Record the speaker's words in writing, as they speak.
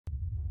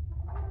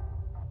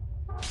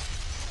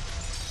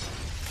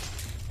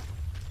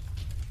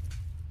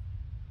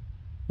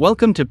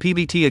Welcome to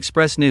PVT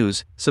Express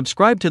News.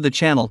 Subscribe to the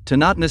channel to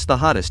not miss the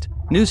hottest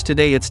news.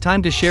 Today it's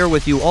time to share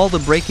with you all the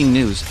breaking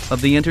news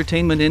of the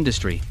entertainment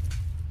industry.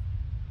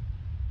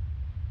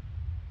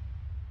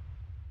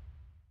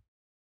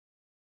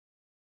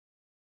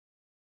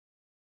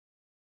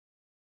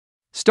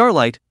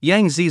 Starlight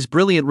Yangtze's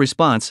brilliant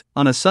response.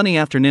 On a sunny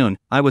afternoon,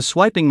 I was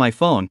swiping my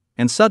phone,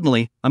 and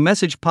suddenly, a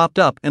message popped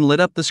up and lit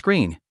up the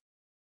screen.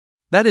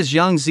 That is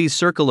Yangzi's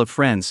circle of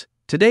friends.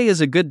 Today is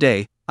a good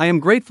day. I am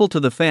grateful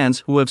to the fans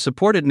who have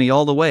supported me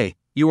all the way.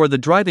 You are the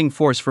driving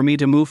force for me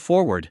to move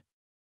forward.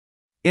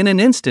 In an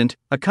instant,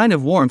 a kind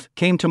of warmth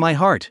came to my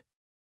heart.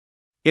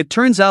 It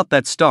turns out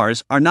that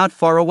stars are not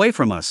far away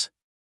from us.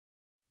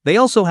 They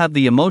also have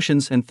the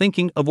emotions and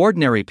thinking of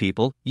ordinary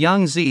people.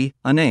 Yangzi,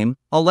 a name,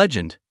 a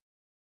legend.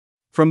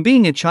 From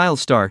being a child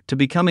star to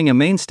becoming a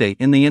mainstay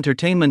in the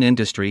entertainment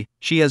industry,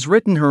 she has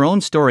written her own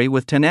story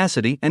with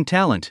tenacity and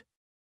talent.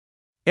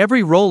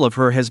 Every role of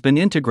her has been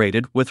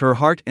integrated with her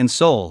heart and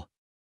soul,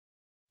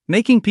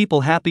 making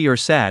people happy or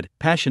sad,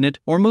 passionate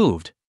or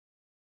moved.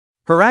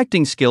 Her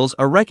acting skills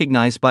are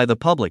recognized by the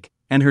public,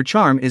 and her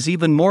charm is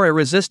even more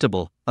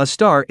irresistible. A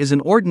star is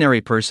an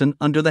ordinary person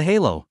under the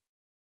halo.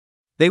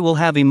 They will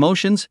have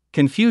emotions,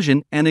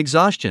 confusion, and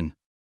exhaustion.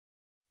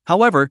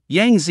 However,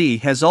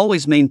 Yangzi has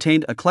always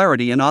maintained a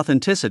clarity and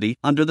authenticity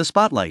under the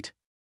spotlight.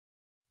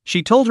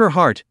 She told her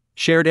heart,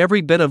 shared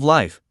every bit of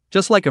life,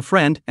 just like a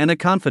friend and a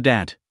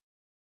confidant.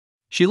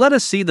 She let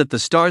us see that the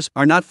stars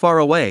are not far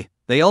away.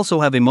 They also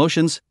have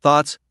emotions,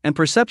 thoughts, and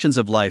perceptions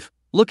of life.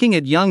 Looking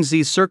at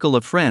Yangzi's circle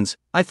of friends,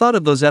 I thought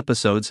of those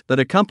episodes that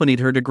accompanied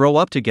her to grow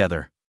up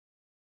together.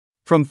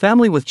 From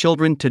family with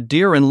children to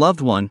dear and loved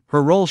one,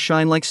 her roles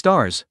shine like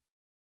stars.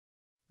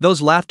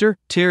 Those laughter,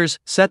 tears,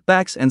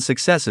 setbacks, and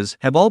successes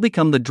have all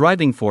become the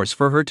driving force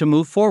for her to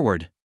move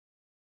forward.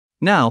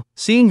 Now,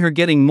 seeing her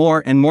getting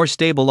more and more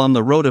stable on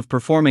the road of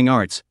performing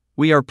arts,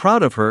 we are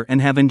proud of her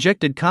and have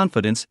injected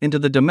confidence into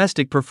the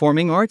domestic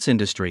performing arts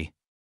industry.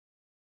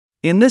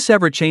 In this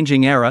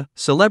ever-changing era,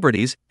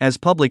 celebrities, as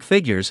public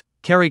figures,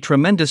 carry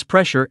tremendous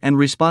pressure and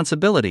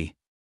responsibility.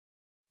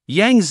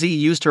 Yangzi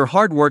used her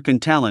hard work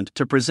and talent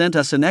to present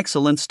us an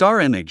excellent star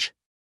image.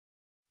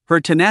 Her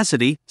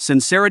tenacity,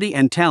 sincerity,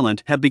 and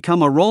talent have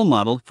become a role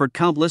model for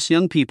countless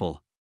young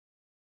people.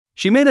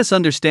 She made us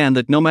understand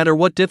that no matter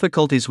what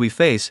difficulties we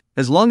face,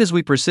 as long as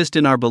we persist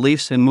in our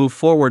beliefs and move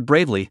forward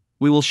bravely,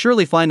 we will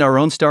surely find our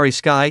own starry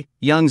sky.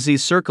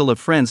 Yangzi's circle of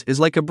friends is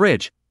like a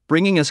bridge,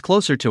 bringing us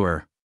closer to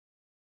her.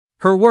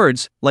 Her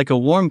words, like a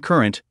warm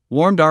current,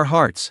 warmed our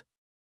hearts.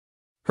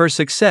 Her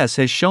success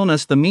has shown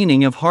us the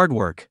meaning of hard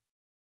work.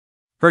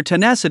 Her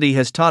tenacity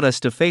has taught us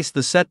to face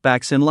the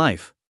setbacks in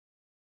life.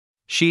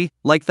 She,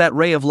 like that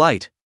ray of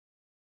light,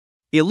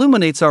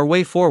 illuminates our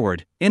way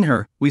forward. In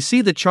her, we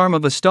see the charm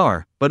of a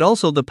star, but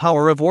also the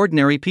power of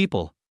ordinary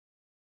people.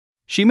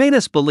 She made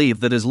us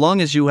believe that as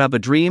long as you have a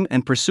dream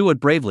and pursue it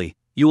bravely,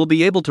 you will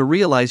be able to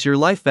realize your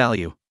life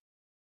value.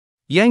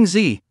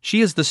 Yangzi, she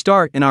is the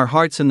star in our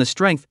hearts and the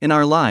strength in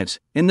our lives.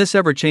 In this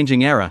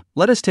ever-changing era,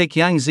 let us take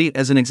Yangzi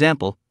as an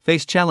example,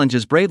 face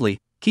challenges bravely,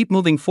 keep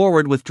moving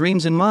forward with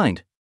dreams in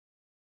mind.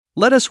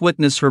 Let us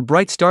witness her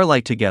bright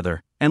starlight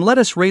together, and let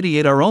us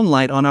radiate our own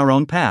light on our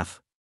own path.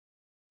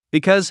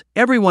 Because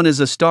everyone is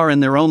a star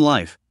in their own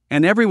life,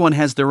 and everyone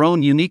has their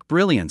own unique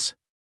brilliance.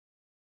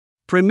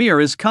 Premiere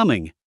is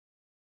coming.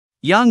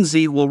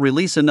 Yangzi will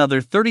release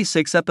another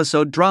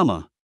 36-episode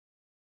drama.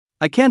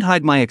 I can't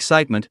hide my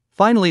excitement.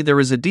 Finally, there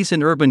is a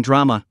decent urban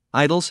drama.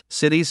 Idols,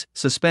 cities,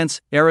 suspense,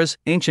 eras,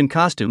 ancient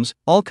costumes,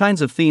 all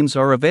kinds of themes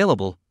are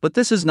available, but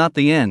this is not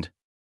the end.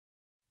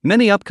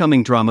 Many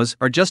upcoming dramas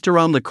are just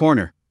around the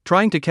corner,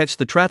 trying to catch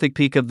the traffic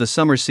peak of the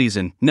summer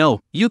season.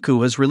 No,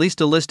 Youku has released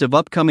a list of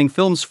upcoming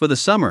films for the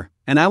summer,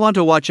 and I want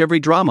to watch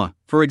every drama.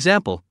 For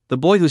example, The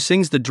Boy Who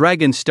Sings the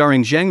Dragon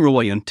starring Zhang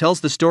Ruoyan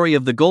tells the story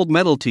of the gold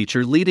medal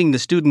teacher leading the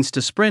students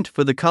to sprint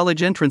for the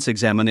college entrance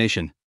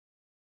examination.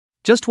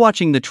 Just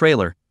watching the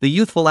trailer, the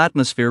youthful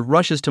atmosphere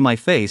rushes to my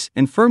face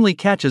and firmly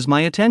catches my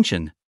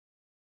attention.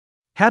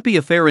 Happy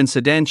Affair in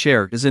Sedan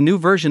Chair is a new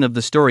version of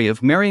the story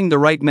of marrying the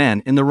right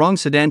man in the wrong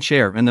sedan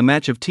chair, and the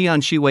match of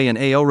Tian Shiwei and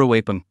Ao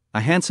Ruwapam,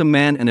 a handsome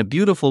man and a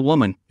beautiful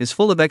woman, is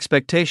full of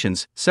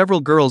expectations. Several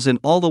girls in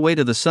All the Way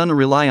to the Sun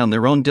rely on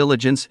their own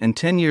diligence and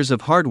 10 years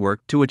of hard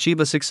work to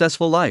achieve a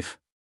successful life.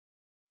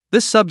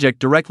 This subject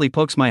directly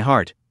pokes my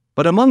heart,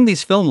 but among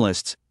these film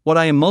lists, what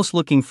I am most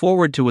looking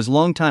forward to is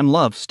Long Time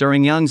Love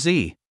starring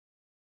Yangzi.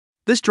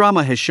 This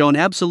drama has shown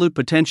absolute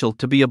potential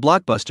to be a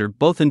blockbuster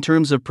both in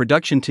terms of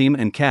production team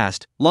and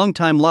cast. Long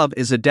Time Love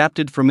is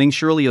adapted from Ming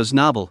Shirlio's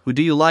novel Who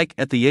Do You Like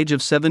at the Age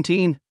of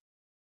 17?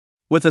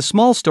 With a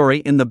small story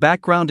in the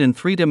background and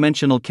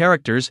three-dimensional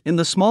characters in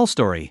the small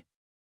story.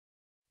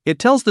 It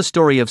tells the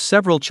story of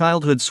several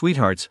childhood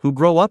sweethearts who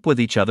grow up with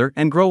each other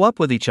and grow up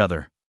with each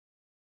other.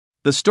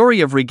 The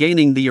story of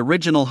regaining the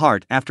original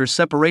heart after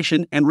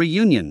separation and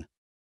reunion.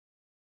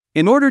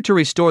 In order to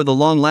restore the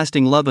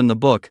long-lasting love in the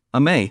book,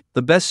 Amei,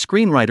 the best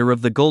screenwriter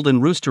of the Golden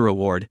Rooster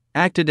Award,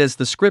 acted as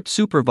the script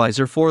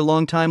supervisor for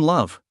Long Time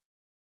Love.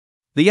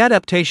 The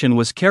adaptation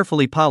was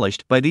carefully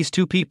polished by these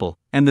two people,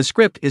 and the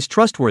script is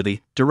trustworthy.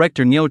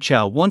 Director Niu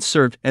Chao once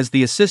served as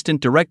the assistant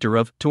director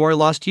of To Our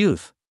Lost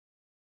Youth.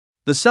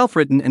 The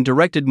self-written and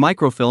directed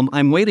microfilm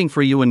I'm Waiting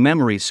for You in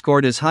Memory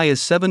scored as high as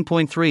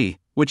 7.3,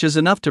 which is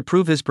enough to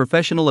prove his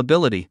professional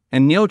ability,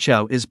 and Niu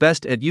Chao is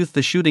best at youth.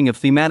 The shooting of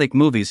thematic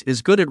movies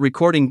is good at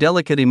recording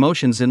delicate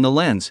emotions in the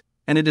lens,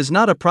 and it is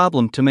not a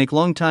problem to make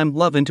Longtime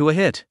Love into a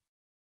hit.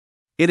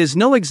 It is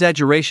no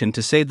exaggeration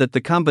to say that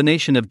the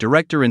combination of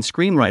director and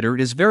screenwriter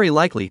is very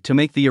likely to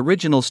make the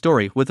original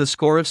story with a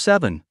score of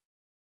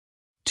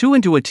 7.2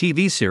 into a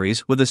TV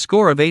series with a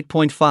score of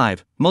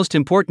 8.5. Most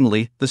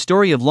importantly, the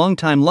story of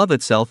Longtime Love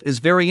itself is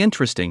very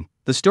interesting.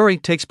 The story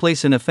takes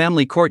place in a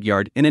family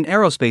courtyard in an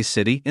aerospace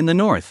city in the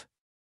north.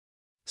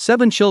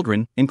 7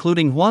 children,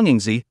 including Huang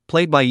Yangzi,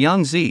 played by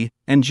Yangzi,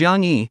 and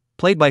Jiang Yi,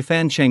 played by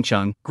Fan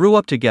Chengcheng, grew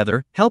up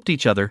together, helped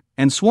each other,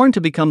 and sworn to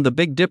become the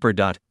Big Dipper.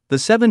 The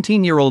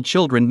 17-year-old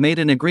children made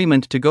an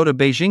agreement to go to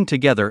Beijing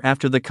together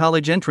after the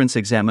college entrance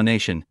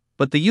examination,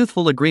 but the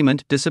youthful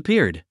agreement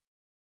disappeared.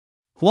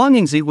 Huang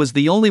Yangzi was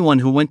the only one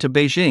who went to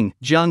Beijing,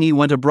 Jiang Yi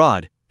went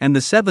abroad, and the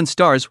 7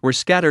 stars were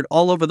scattered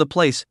all over the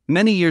place.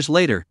 Many years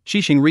later,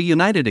 Xixing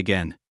reunited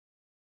again.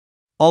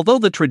 Although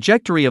the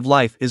trajectory of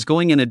life is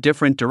going in a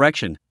different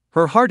direction,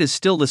 her heart is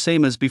still the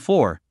same as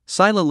before,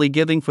 silently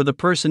giving for the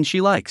person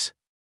she likes.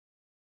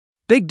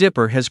 Big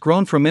Dipper has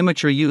grown from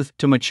immature youth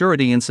to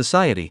maturity in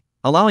society,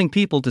 allowing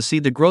people to see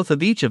the growth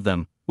of each of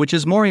them, which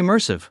is more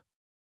immersive.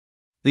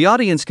 The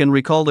audience can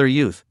recall their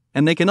youth,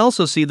 and they can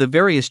also see the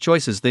various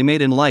choices they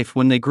made in life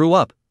when they grew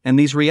up, and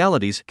these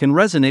realities can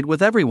resonate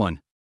with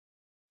everyone.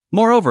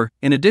 Moreover,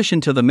 in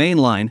addition to the main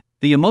line,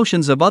 the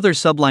emotions of other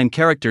subline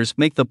characters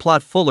make the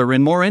plot fuller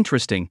and more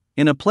interesting.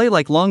 In a play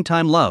like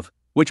Longtime Love,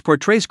 which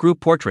portrays group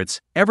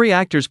portraits, every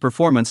actor's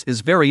performance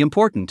is very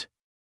important.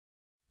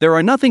 There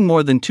are nothing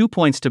more than 2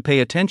 points to pay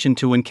attention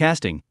to in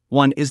casting.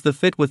 One is the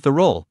fit with the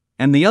role,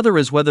 and the other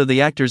is whether the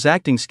actor's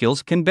acting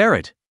skills can bear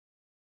it.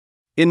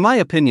 In my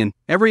opinion,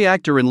 every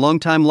actor in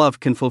Longtime Love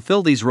can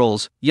fulfill these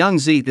roles.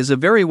 Yangzi is a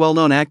very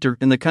well-known actor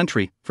in the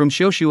country, from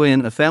Xiu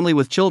in A Family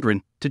with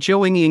Children, to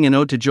Chiu Ying in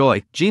Ode to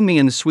Joy, Jin Mi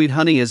in Sweet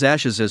Honey as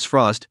Ashes as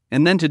Frost,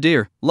 and then to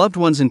Dear Loved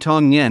Ones in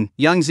Tong Nian.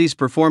 Yangzi's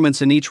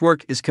performance in each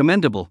work is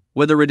commendable.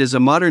 Whether it is a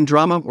modern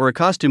drama or a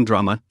costume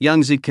drama,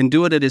 Yangzi can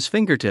do it at his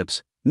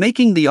fingertips,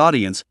 making the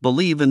audience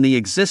believe in the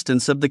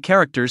existence of the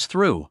characters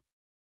through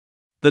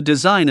the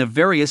design of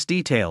various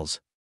details.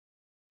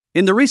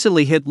 In the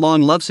recently hit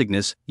Long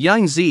Lovesickness,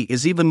 Yangzi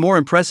is even more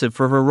impressive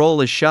for her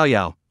role as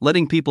Xiaoyao,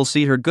 letting people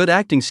see her good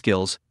acting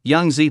skills.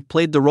 Yangzi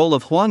played the role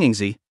of Huang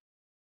Yangzi.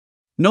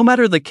 No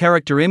matter the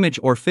character image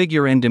or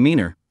figure and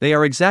demeanor, they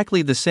are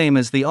exactly the same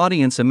as the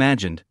audience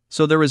imagined,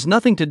 so there is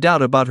nothing to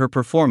doubt about her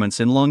performance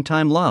in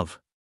Longtime Love.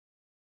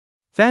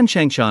 Fan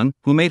Chengcheng,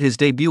 who made his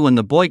debut in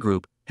the boy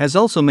group, has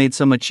also made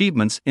some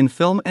achievements in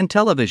film and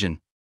television.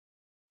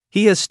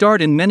 He has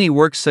starred in many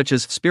works such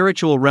as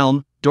Spiritual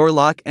Realm, Door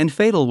Lock, and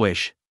Fatal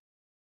Wish.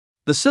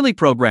 The silly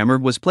programmer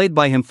was played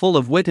by him, full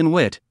of wit,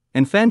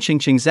 and Fan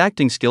Chengcheng's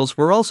acting skills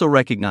were also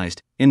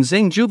recognized. In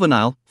Zing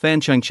Juvenile, Fan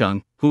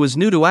Chengcheng, who was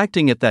new to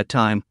acting at that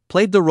time,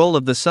 played the role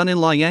of the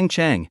son-in-law Yang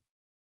Chang.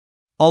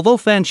 Although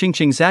Fan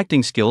Chengcheng's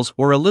acting skills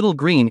were a little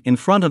green in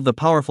front of the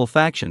powerful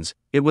factions,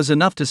 it was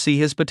enough to see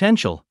his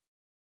potential.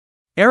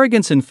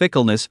 Arrogance and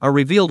fickleness are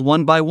revealed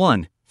one by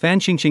one. Fan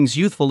Chengcheng's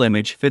youthful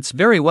image fits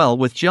very well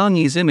with Jiang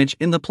Yi's image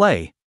in the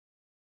play.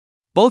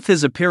 Both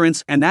his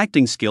appearance and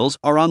acting skills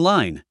are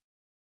online.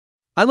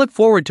 I look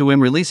forward to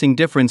him releasing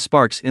different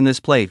sparks in this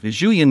play.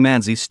 Zhuyan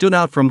Manzi stood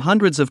out from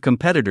hundreds of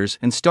competitors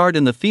and starred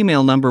in the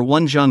female number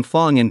 1 Zhang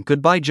Fong in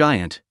Goodbye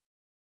Giant.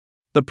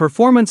 The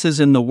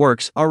performances in the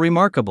works are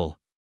remarkable.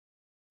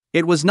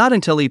 It was not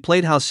until he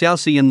played Hao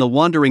Xiaoxi in The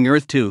Wandering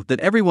Earth 2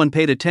 that everyone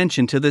paid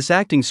attention to this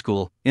acting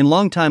school. In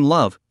Longtime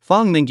Love,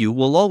 Fang Mingyu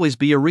will always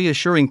be a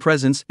reassuring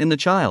presence in the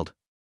child.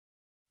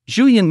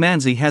 Zhuyan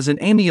Manzi has an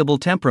amiable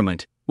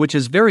temperament, which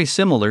is very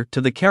similar to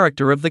the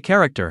character of the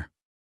character.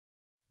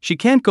 She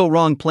can't go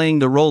wrong playing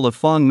the role of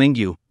Fang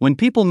Mingyu. When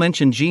people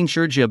mention Jin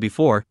Shijia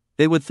before,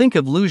 they would think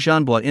of Liu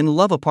Zhanbo in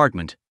Love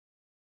Apartment.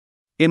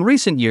 In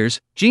recent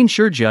years, Jin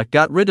Shijia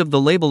got rid of the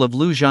label of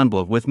Liu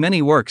Zhanbo with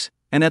many works,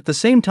 and at the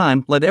same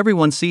time let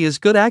everyone see his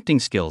good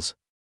acting skills.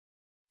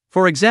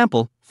 For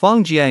example,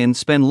 Fang Jian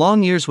spent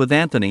long years with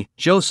Anthony,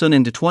 Zhou Sun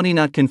in 20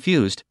 Not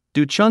Confused,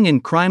 Du Chung in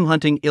Crime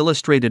Hunting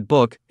Illustrated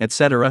Book,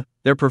 etc.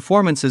 Their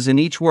performances in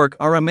each work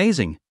are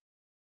amazing.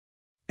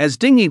 As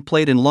Ding Yi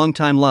played in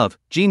Longtime Love,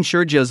 Jin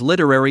Shijia's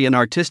literary and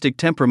artistic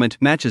temperament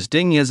matches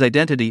Ding Yi's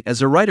identity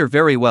as a writer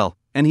very well,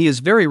 and he is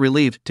very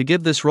relieved to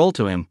give this role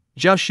to him.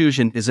 Zhao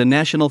Shuzhen is a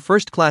national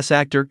first-class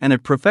actor and a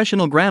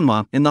professional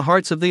grandma in the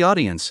hearts of the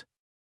audience.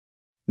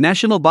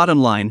 National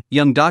Bottom Line,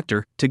 Young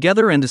Doctor,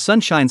 Together and the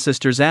Sunshine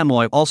Sisters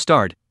Amoy all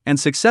starred, and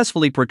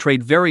successfully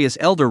portrayed various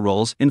elder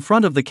roles in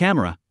front of the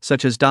camera,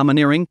 such as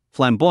domineering,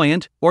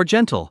 flamboyant, or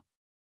gentle.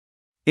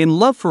 In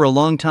Love for a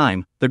Long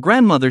Time, the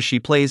grandmother she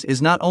plays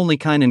is not only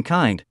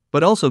kind,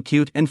 but also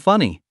cute and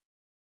funny.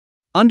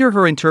 Under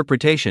her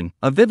interpretation,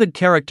 a vivid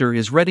character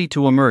is ready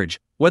to emerge,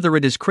 whether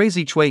it is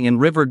Crazy Chui in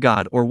River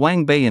God or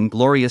Wang Bei in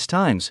Glorious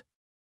Times.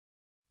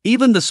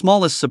 Even the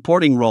smallest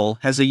supporting role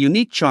has a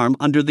unique charm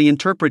under the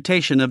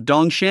interpretation of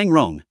Dong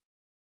Shangrong.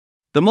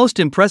 The most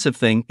impressive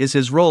thing is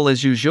his role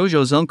as Yu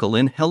Zhou's uncle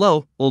in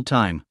Hello, Old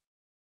Time.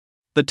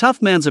 The tough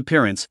man's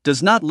appearance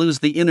does not lose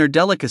the inner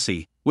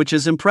delicacy, which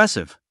is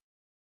impressive.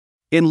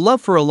 In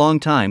Love for a Long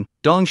Time,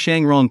 Dong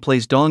Shangrong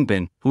plays Dong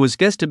Bin, who is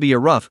guessed to be a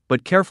rough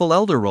but careful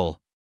elder role.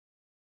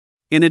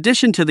 In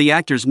addition to the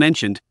actors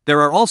mentioned,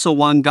 there are also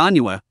Wang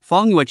Ganyue,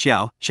 Feng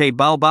Yueqiao, Che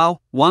Baobao,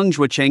 Wang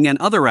Zhuocheng and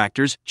other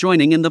actors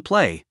joining in the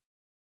play.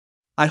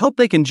 I hope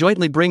they can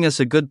jointly bring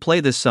us a good play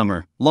this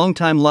summer. Long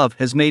Time Love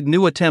has made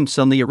new attempts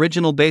on the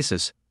original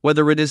basis,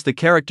 whether it is the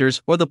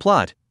characters or the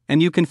plot,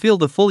 and you can feel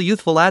the full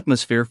youthful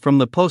atmosphere from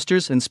the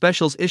posters and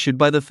specials issued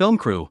by the film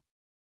crew.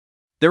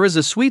 There is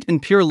a sweet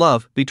and pure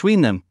love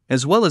between them,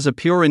 as well as a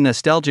pure and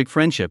nostalgic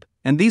friendship,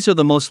 and these are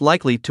the most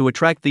likely to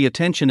attract the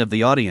attention of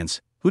the audience.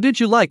 Who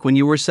did you like when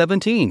you were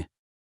 17?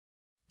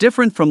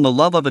 Different from the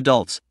love of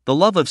adults, the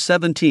love of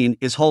 17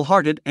 is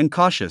wholehearted and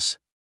cautious.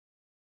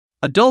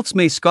 Adults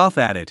may scoff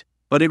at it,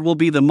 but it will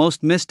be the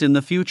most missed in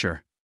the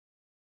future.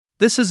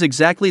 This is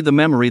exactly the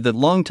memory that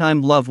Long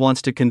Time Love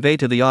wants to convey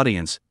to the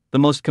audience, the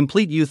most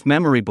complete youth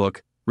memory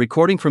book,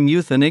 recording from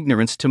youth and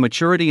ignorance to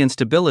maturity and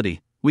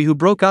stability. We who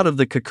broke out of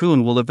the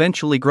cocoon will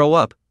eventually grow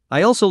up.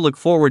 I also look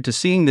forward to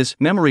seeing this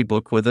memory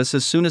book with us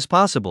as soon as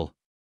possible.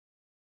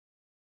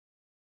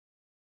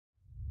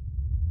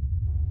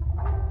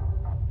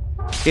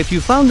 If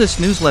you found this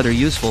newsletter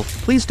useful,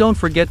 please don't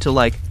forget to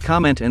like,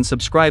 comment and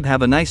subscribe.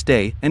 Have a nice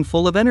day and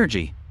full of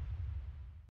energy.